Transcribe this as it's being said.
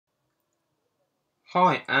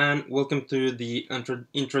Hi and welcome to the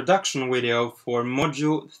introduction video for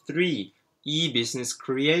Module 3, e-business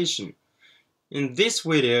creation. In this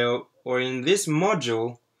video, or in this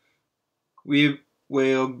module, we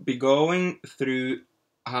will be going through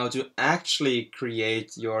how to actually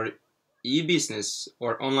create your e-business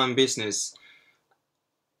or online business,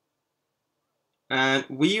 and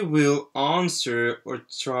we will answer or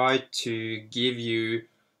try to give you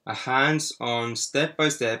a hands-on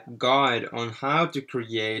step-by-step guide on how to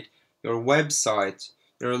create your website,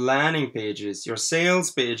 your landing pages, your sales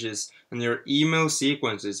pages, and your email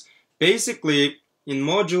sequences. Basically, in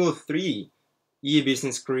Module 3,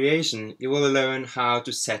 e-business creation, you will learn how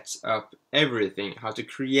to set up everything, how to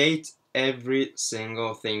create every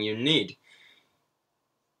single thing you need.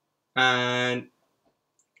 And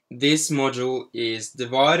this module is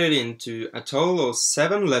divided into a total of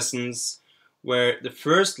 7 lessons, where the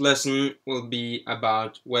first lesson will be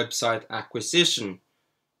about website acquisition.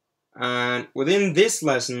 And within this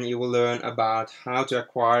lesson you will learn about how to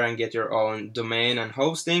acquire and get your own domain and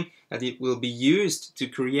hosting that it will be used to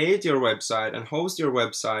create your website and host your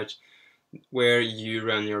website where you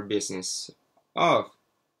run your business of.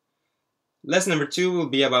 Lesson number 2 will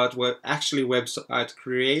be about website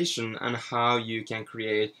creation and how you can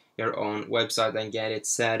create your own website and get it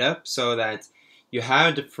set up so that you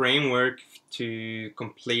have the framework to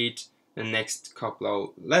complete the next couple of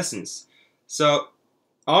lessons. So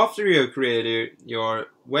after you have created your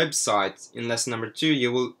website in lesson number 2,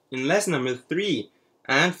 you will in lesson number 3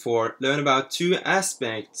 and 4 learn about two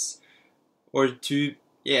aspects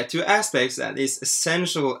that is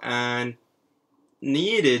essential and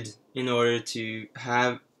needed in order to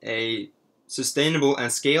have a sustainable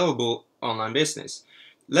and scalable online business.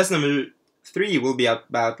 Lesson number 3 will be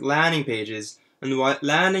about landing pages, and why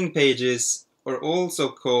landing pages, or also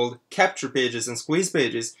called capture pages and squeeze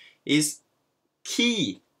pages, is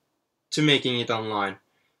key to making it online,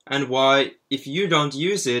 and why if you don't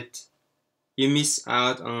use it you miss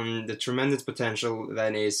out on the tremendous potential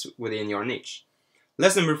that is within your niche.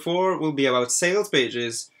 Lesson number 4 will be about sales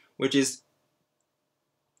pages, which is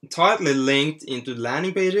tightly linked into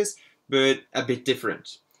landing pages but a bit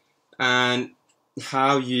different, and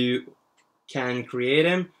how you can create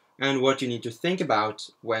them and what you need to think about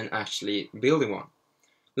when actually building one.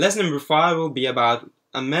 Lesson number 5 will be about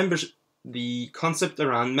the concept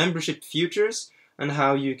around membership features and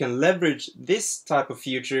how you can leverage this type of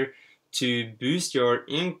feature to boost your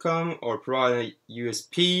income or provide a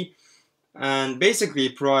USP and basically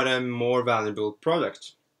provide a more valuable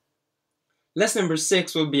product. Lesson number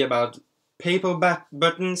 6 will be about PayPal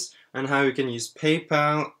buttons and how you can use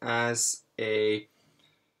PayPal as a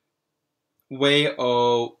way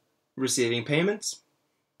of receiving payments.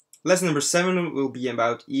 Lesson number 7 will be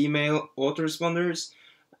about email autoresponders,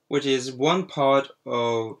 which is one part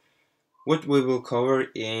of what we will cover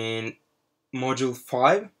in Module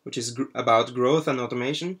 5, which is about growth and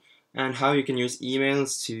automation and how you can use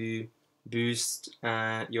emails to boost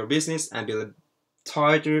your business and build a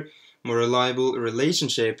tighter, more reliable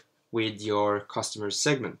relationship with your customer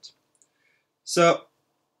segment. So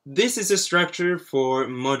this is the structure for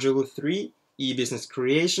Module 3, e-business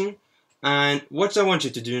creation, and what I want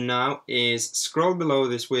you to do now is scroll below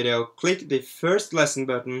this video, click the first lesson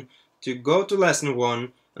button to go to lesson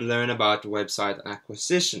 1 and learn about website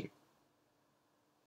acquisition.